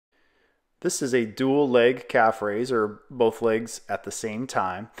This is a dual leg calf raise, or both legs at the same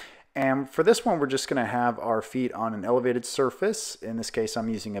time. And for this one, we're just going to have our feet on an elevated surface. In this case, I'm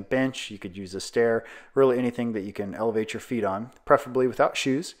using a bench. You could use a stair, really anything that you can elevate your feet on, preferably without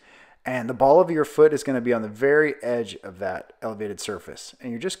shoes. And the ball of your foot is going to be on the very edge of that elevated surface.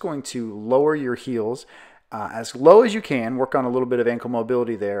 And you're just going to lower your heels as low as you can, work on a little bit of ankle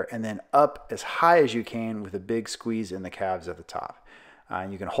mobility there, and then up as high as you can with a big squeeze in the calves at the top.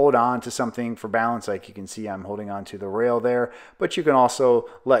 You can hold on to something for balance, like you can see I'm holding on to the rail there, but you can also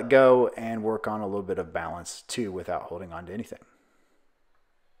let go and work on a little bit of balance too without holding on to anything.